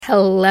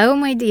Hello,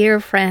 my dear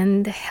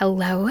friend.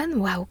 Hello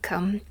and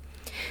welcome.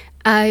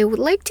 I would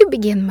like to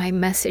begin my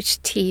message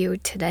to you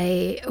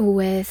today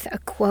with a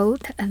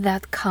quote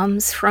that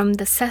comes from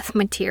the Seth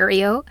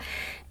material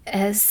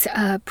as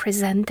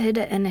presented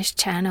and is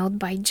channeled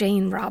by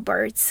Jane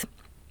Roberts.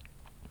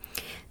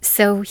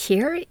 So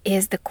here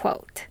is the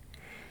quote.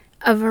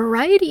 A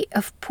variety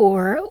of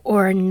poor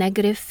or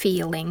negative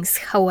feelings,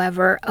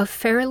 however, of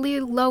fairly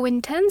low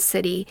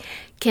intensity,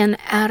 can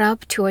add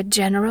up to a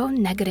general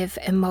negative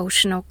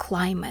emotional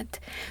climate,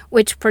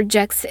 which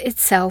projects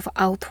itself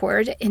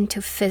outward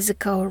into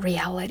physical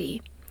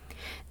reality.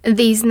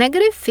 These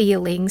negative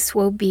feelings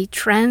will be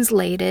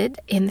translated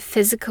in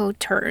physical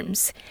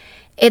terms.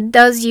 It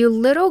does you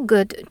little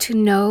good to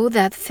know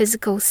that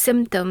physical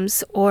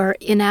symptoms or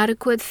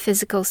inadequate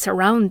physical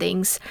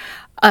surroundings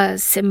are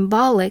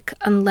symbolic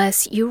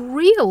unless you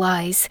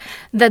realize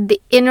that the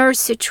inner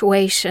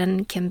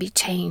situation can be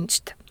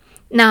changed.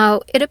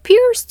 Now, it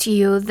appears to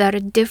you that a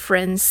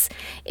difference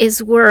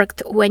is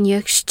worked when you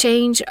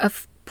exchange a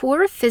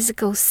poor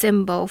physical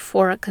symbol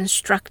for a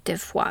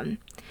constructive one.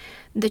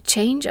 The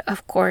change,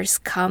 of course,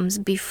 comes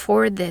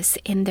before this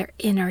in their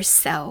inner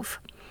self.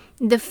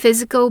 The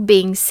physical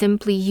being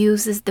simply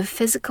uses the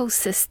physical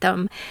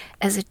system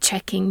as a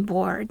checking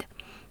board.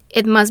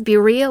 It must be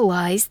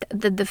realized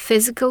that the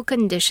physical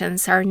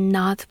conditions are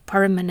not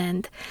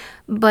permanent,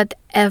 but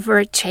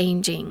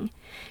ever-changing.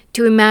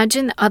 To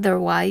imagine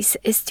otherwise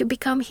is to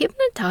become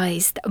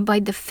hypnotized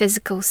by the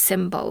physical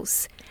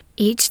symbols.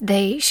 Each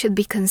day should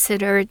be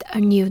considered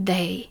a new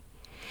day.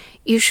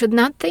 You should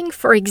not think,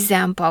 for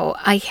example,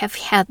 I have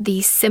had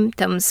these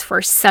symptoms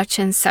for such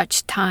and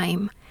such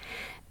time.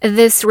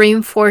 This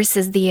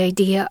reinforces the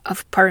idea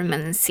of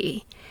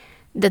permanency.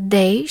 The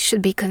day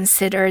should be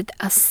considered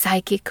a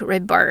psychic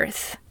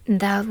rebirth.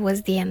 That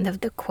was the end of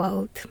the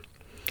quote.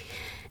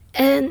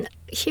 And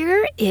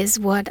here is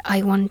what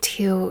I want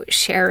to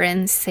share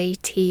and say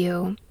to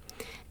you.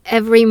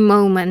 Every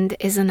moment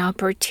is an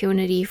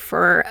opportunity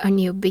for a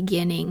new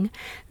beginning,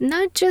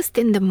 not just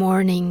in the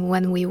morning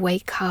when we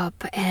wake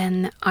up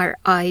and our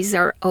eyes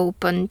are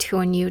open to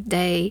a new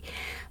day,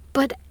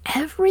 but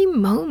every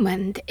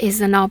moment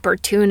is an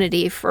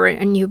opportunity for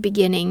a new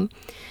beginning.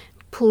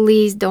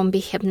 Please don't be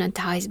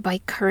hypnotized by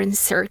current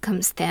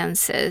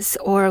circumstances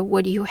or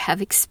what you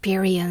have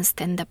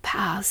experienced in the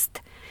past.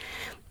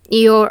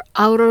 Your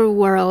outer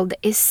world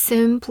is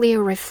simply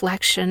a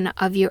reflection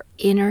of your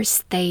inner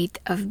state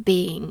of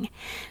being.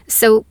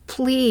 So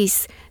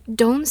please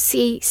don't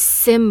see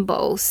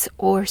symbols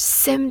or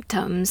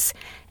symptoms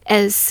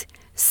as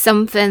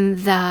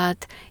something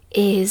that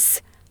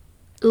is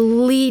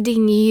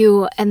leading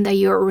you and that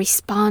you're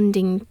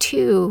responding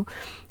to.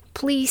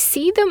 Please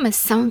see them as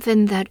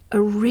something that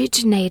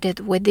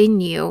originated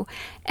within you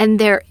and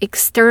they're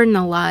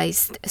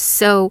externalized.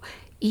 So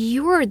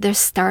you're the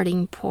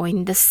starting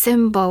point. The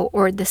symbol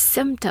or the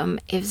symptom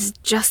is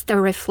just a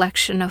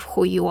reflection of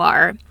who you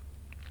are.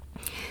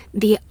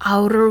 The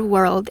outer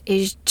world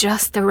is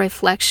just a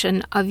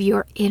reflection of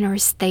your inner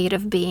state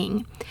of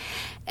being.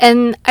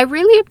 And I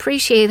really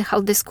appreciate how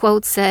this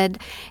quote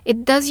said,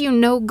 it does you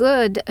no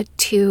good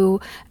to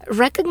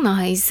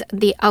recognize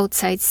the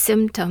outside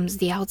symptoms,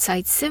 the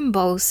outside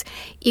symbols,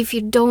 if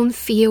you don't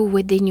feel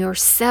within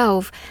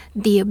yourself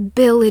the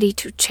ability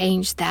to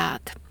change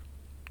that.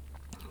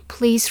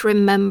 Please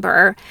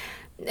remember,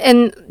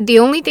 and the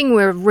only thing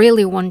we're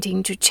really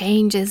wanting to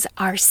change is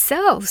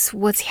ourselves,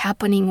 what's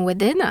happening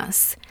within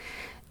us.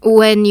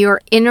 When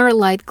your inner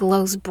light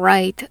glows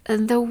bright,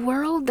 the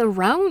world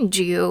around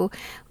you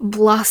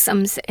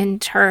blossoms in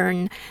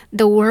turn.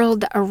 The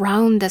world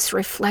around us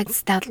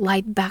reflects that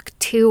light back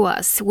to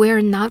us.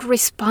 We're not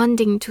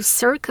responding to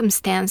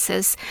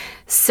circumstances.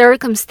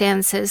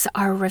 Circumstances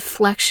are a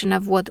reflection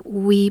of what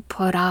we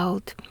put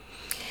out.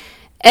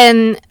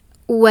 And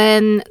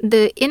when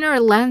the inner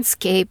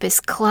landscape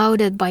is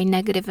clouded by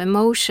negative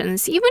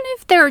emotions, even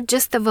if they're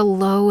just of a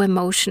low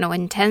emotional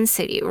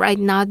intensity, right?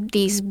 Not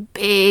these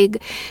big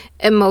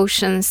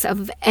emotions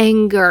of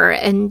anger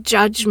and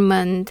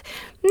judgment.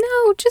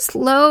 No, just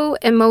low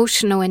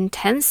emotional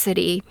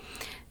intensity.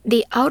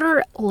 The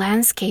outer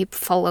landscape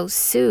follows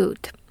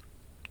suit.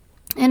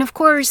 And of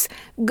course,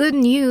 good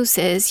news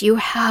is you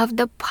have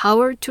the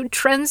power to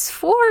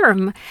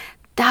transform.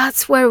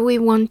 That's where we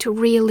want to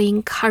really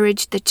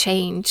encourage the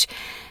change.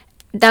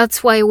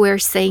 That's why we're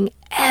saying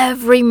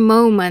every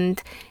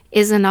moment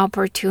is an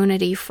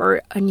opportunity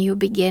for a new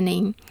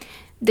beginning.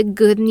 The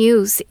good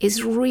news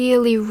is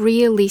really,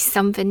 really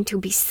something to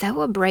be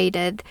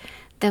celebrated,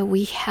 that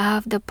we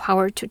have the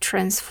power to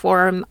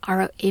transform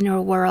our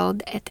inner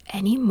world at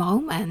any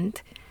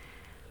moment.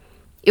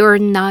 You're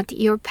not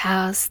your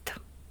past.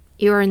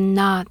 You're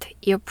not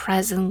your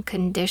present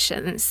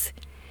conditions.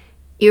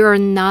 You're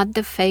not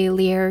the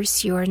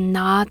failures, you're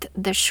not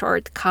the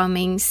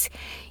shortcomings,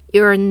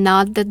 you're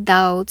not the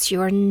doubts,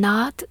 you're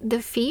not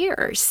the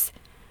fears.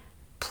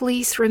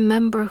 Please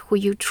remember who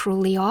you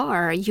truly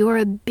are. You're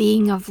a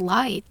being of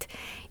light,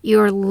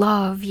 your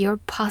love, your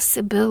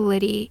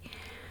possibility.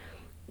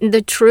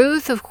 The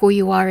truth of who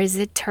you are is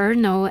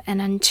eternal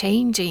and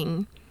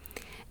unchanging.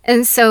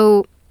 And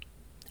so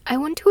I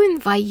want to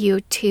invite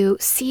you to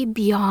see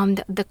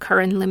beyond the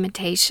current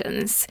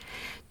limitations,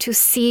 to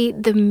see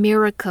the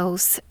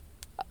miracles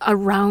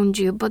around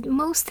you, but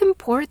most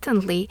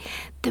importantly,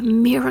 the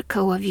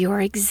miracle of your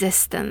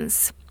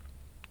existence.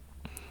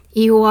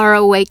 You are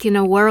awake in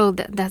a world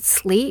that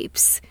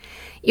sleeps.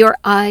 Your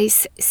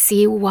eyes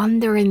see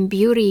wonder and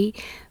beauty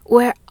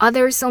where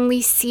others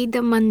only see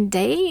the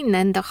mundane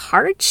and the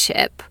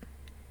hardship.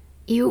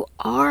 You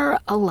are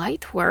a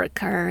light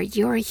worker.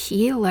 You're a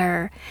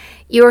healer.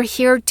 You're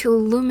here to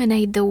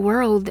illuminate the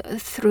world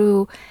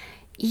through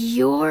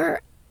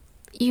your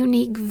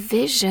unique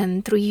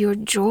vision, through your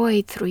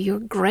joy, through your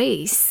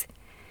grace.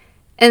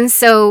 And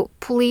so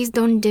please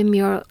don't dim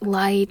your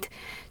light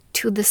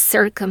to the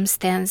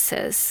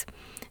circumstances.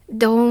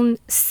 Don't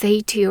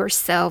say to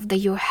yourself that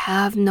you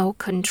have no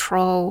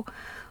control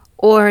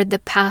or the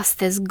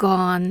past is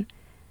gone.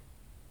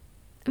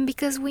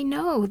 Because we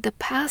know the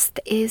past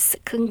is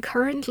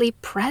concurrently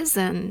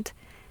present.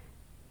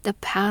 The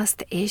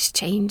past is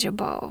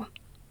changeable.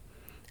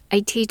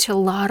 I teach a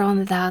lot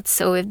on that,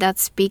 so if that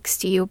speaks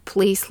to you,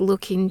 please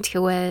look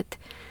into it.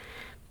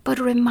 But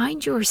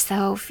remind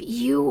yourself,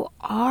 you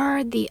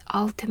are the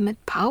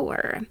ultimate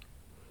power.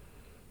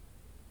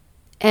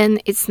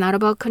 And it's not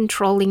about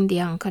controlling the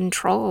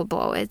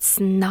uncontrollable. It's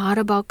not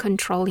about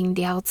controlling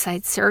the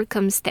outside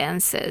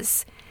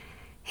circumstances.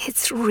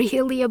 It's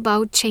really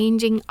about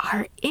changing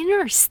our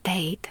inner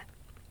state.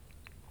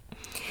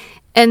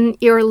 And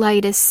your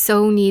light is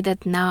so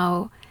needed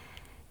now.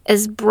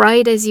 As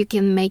bright as you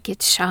can make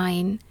it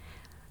shine.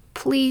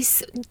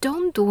 Please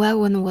don't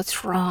dwell on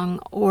what's wrong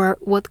or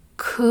what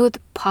could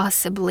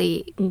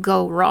possibly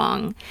go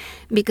wrong.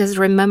 Because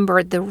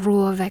remember, the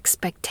rule of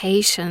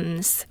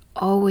expectations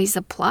always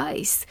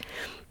applies.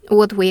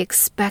 What we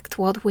expect,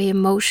 what we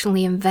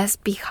emotionally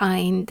invest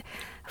behind,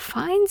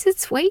 finds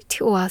its way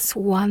to us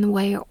one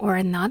way or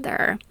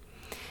another.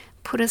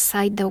 Put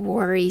aside the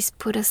worries,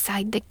 put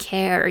aside the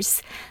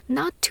cares,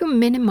 not to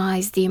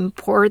minimize the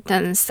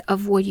importance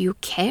of what you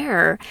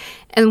care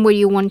and what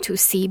you want to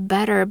see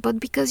better, but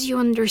because you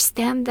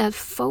understand that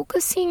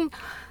focusing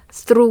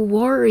through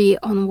worry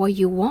on what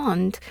you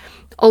want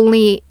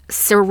only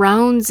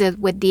surrounds it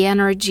with the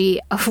energy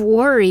of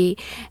worry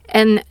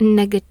and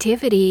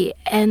negativity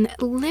and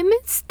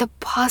limits the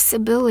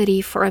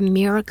possibility for a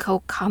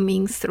miracle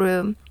coming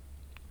through.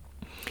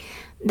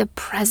 The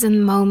present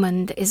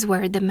moment is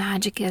where the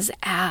magic is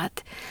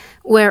at,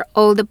 where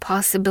all the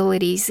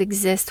possibilities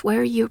exist,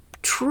 where your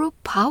true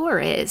power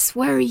is,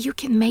 where you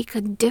can make a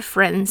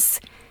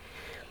difference.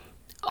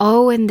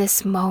 All in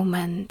this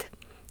moment.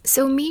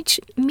 So meet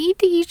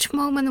each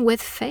moment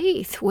with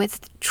faith,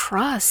 with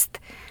trust.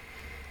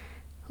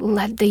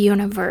 Let the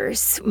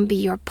universe be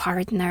your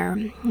partner,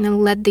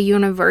 and let the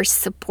universe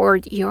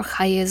support your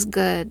highest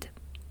good.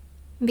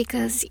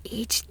 Because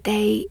each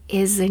day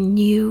is a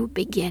new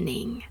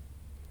beginning.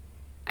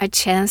 A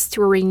chance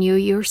to renew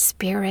your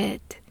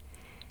spirit,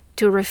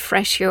 to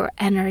refresh your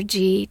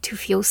energy, to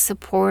feel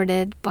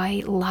supported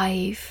by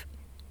life.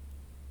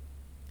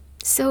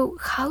 So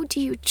how do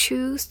you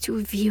choose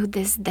to view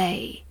this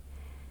day?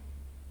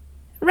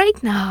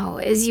 Right now,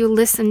 as you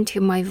listen to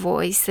my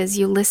voice, as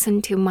you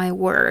listen to my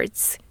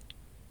words,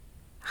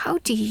 how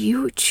do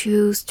you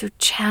choose to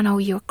channel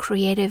your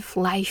creative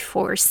life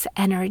force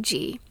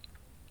energy?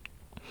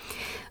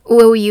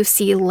 Will you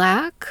see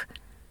lack?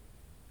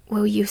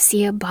 Will you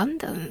see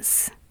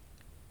abundance?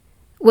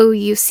 Will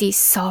you see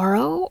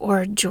sorrow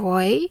or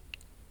joy?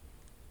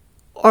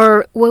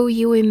 Or will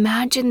you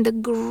imagine the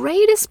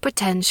greatest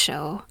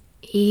potential,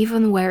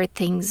 even where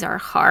things are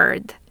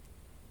hard?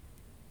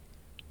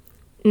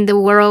 The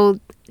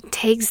world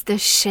takes the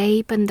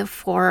shape and the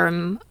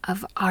form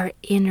of our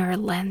inner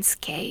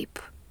landscape.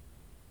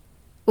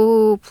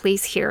 Oh,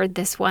 please hear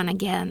this one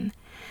again.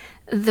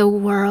 The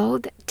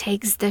world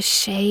takes the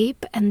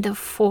shape and the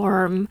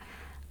form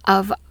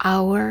of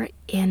our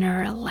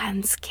inner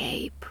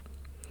landscape.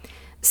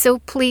 So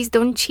please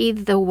don't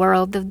cheat the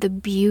world of the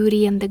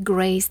beauty and the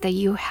grace that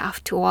you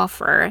have to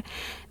offer,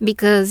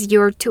 because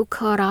you're too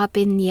caught up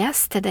in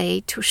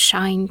yesterday to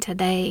shine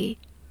today.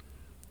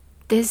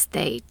 This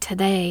day,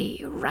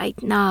 today,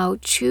 right now,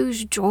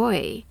 choose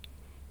joy.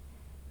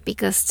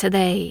 Because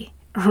today,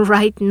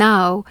 right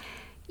now,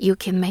 you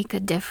can make a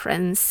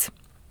difference.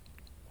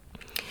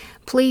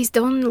 Please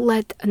don't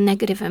let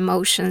negative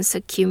emotions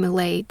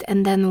accumulate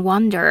and then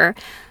wonder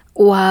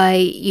why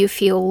you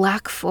feel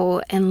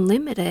lackful and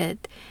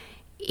limited.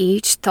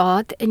 Each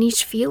thought and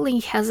each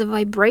feeling has a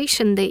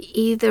vibration that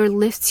either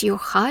lifts you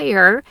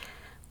higher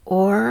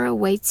or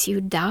weights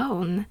you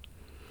down.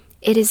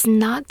 It is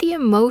not the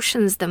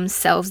emotions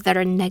themselves that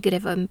are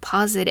negative and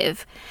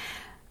positive.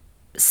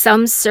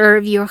 Some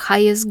serve your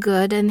highest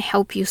good and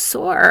help you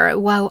soar,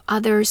 while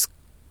others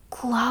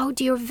cloud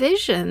your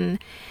vision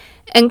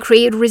and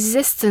create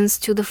resistance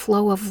to the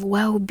flow of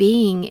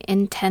well-being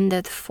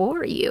intended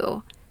for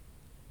you.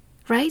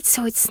 Right?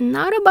 So it's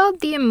not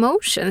about the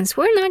emotions.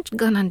 We're not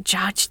gonna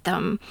judge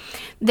them.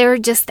 They're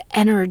just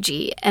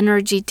energy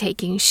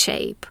taking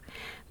shape.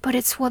 but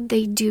it's what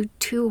they do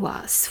to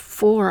us,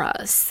 for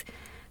us,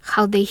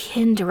 how they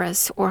hinder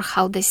us or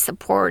how they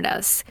support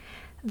us.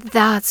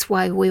 That's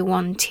why we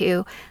want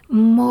to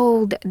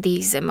mold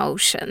these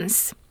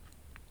emotions.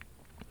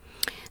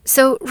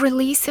 So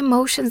release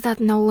emotions that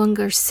no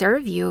longer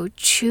serve you.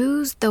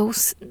 Choose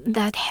those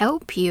that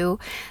help you,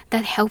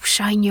 that help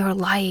shine your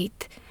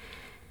light.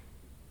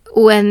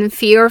 When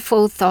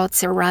fearful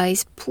thoughts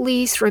arise,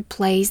 please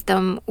replace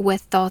them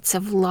with thoughts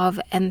of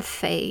love and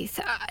faith.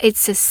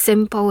 It's as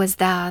simple as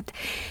that.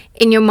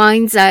 In your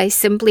mind's eye,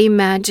 simply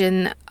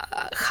imagine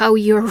how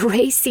you're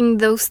erasing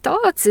those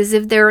thoughts as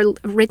if they're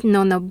written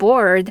on a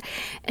board,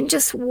 and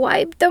just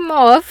wipe them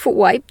off,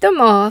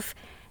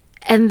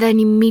 and then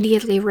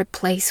immediately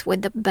replace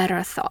with a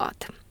better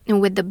thought and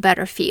with the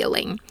better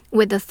feeling,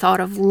 with the thought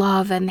of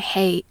love and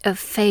of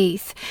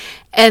faith,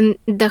 and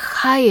the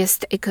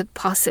highest it could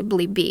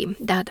possibly be,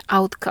 that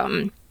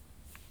outcome.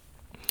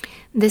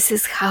 This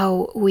is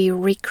how we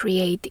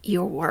recreate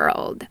your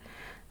world,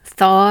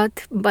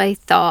 thought by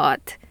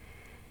thought.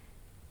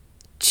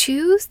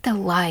 Choose the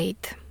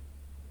light,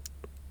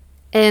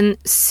 and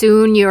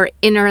soon your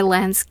inner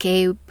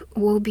landscape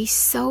will be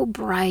so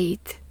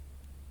bright,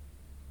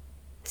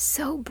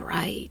 so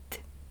bright.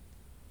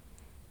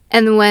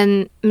 And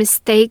when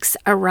mistakes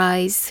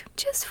arise,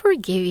 just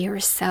forgive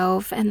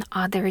yourself and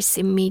others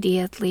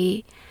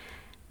immediately.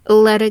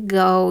 Let it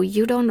go.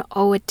 You don't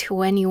owe it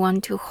to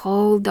anyone to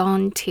hold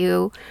on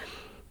to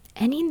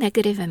any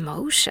negative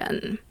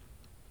emotion.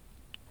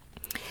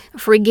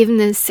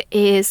 Forgiveness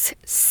is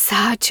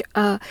such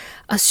a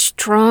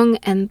strong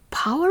and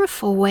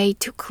powerful way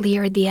to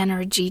clear the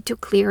energy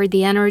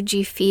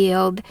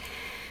field,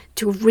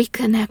 to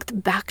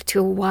reconnect back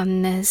to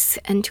oneness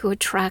and to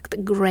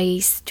attract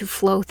grace to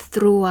flow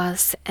through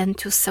us and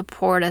to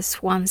support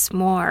us once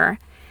more.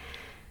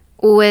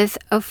 With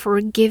a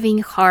forgiving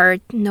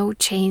heart, no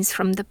chains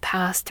from the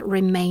past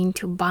remain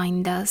to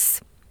bind us.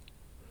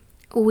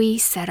 We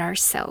set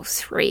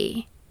ourselves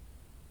free.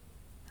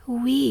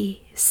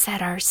 We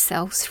set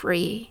ourselves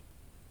free.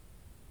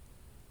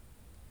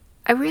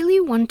 I really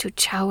want to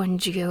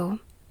challenge you.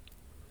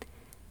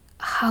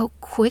 How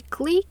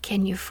quickly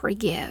can you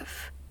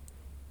forgive?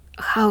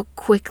 How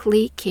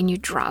quickly can you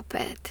drop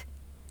it?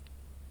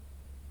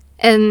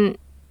 And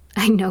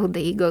I know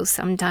the ego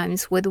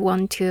sometimes would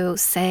want to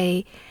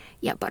say,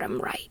 yeah, but I'm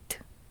right.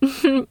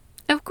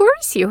 Of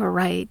course you're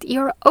right.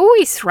 You're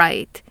always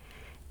right.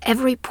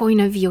 Every point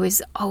of view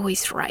is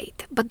always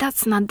right. But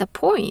that's not the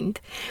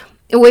point.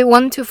 We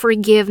want to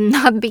forgive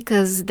not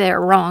because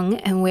they're wrong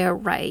and we're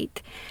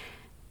right.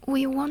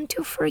 We want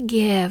to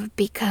forgive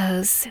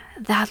because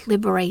that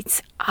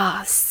liberates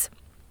us.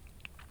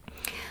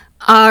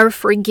 Our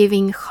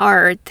forgiving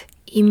heart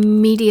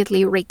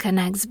immediately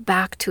reconnects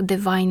back to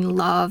divine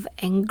love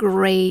and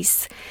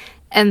grace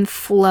and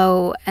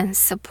flow and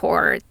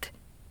support.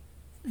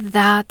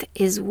 That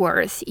is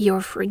worth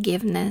your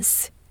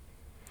forgiveness.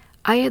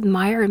 I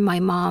admire my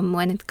mom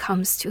when it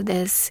comes to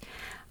this.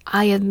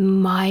 I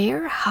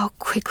admire how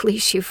quickly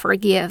she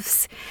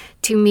forgives.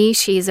 To me,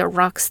 she is a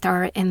rock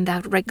star in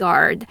that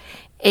regard.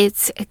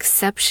 It's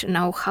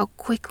exceptional how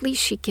quickly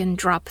she can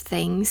drop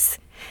things.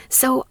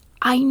 So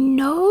I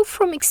know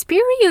from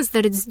experience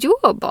that it's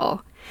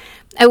doable.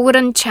 I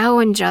wouldn't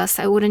challenge us.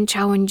 I wouldn't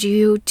challenge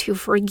you to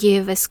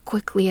forgive as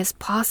quickly as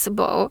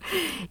possible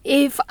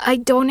if I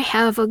don't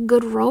have a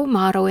good role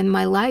model in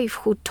my life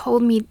who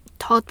taught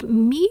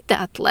me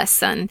that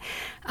lesson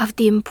of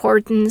the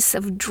importance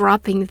of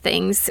dropping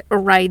things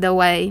right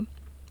away.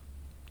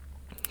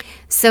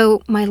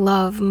 So, my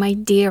love, my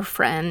dear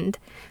friend,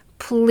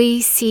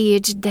 please see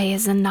each day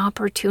as an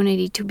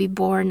opportunity to be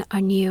born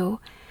anew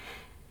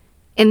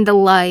in the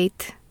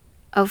light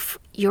of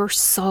your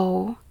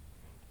soul,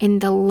 in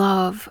the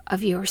love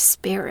of your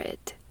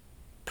spirit.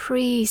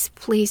 Please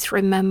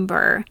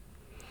remember,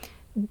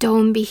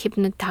 don't be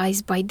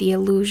hypnotized by the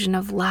illusion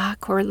of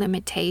lack or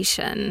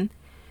limitation.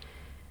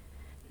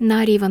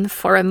 Not even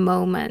for a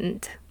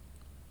moment.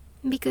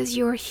 Because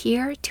you're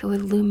here to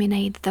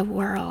illuminate the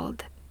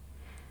world.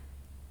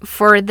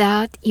 For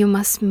that, you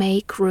must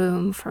make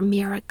room for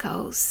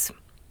miracles.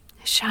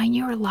 Shine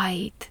your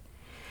light.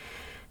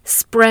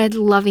 Spread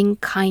loving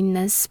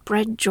kindness,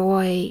 spread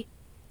joy.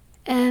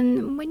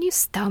 And when you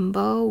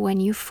stumble, when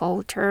you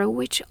falter,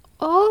 which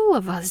all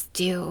of us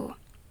do,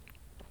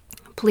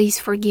 please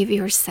forgive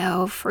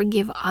yourself,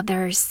 forgive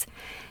others,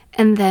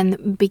 and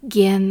then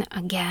begin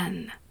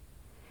again.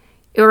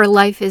 Your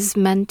life is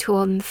meant to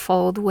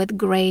unfold with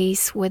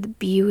grace, with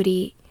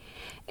beauty.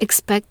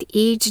 Expect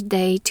each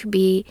day to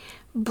be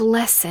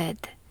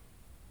blessed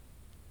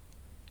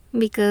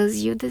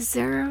because you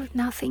deserve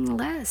nothing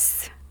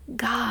less.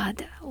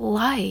 God,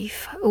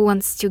 life,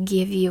 wants to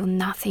give you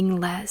nothing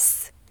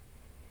less.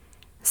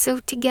 So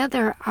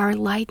together our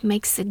light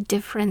makes a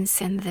difference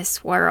in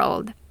this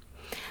world.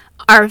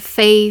 Our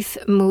faith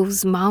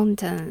moves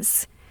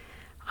mountains.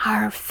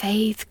 Our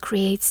faith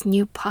creates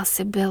new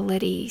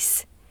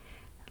possibilities.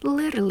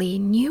 Literally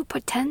new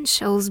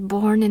potentials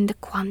born in the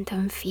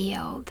quantum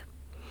field.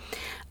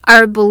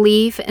 our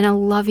belief in a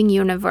loving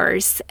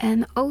universe,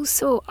 and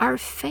also our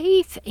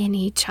faith in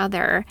each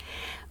other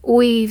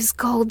weaves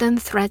golden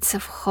threads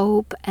of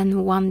hope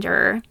and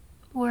wonder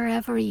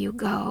wherever you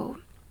go.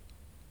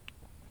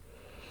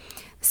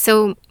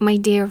 So, my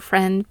dear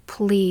friend,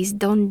 please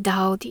don't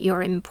doubt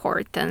your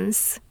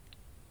importance.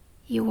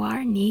 You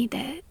are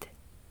needed.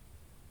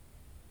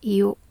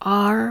 You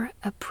are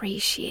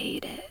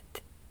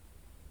appreciated.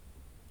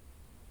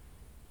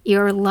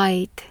 Your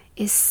light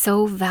is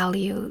so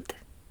valued,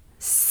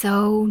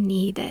 so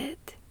needed.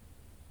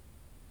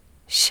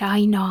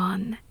 Shine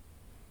on,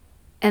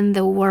 and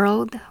the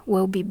world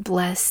will be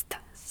blessed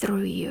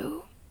through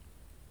you.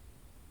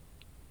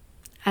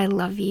 I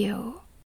love you.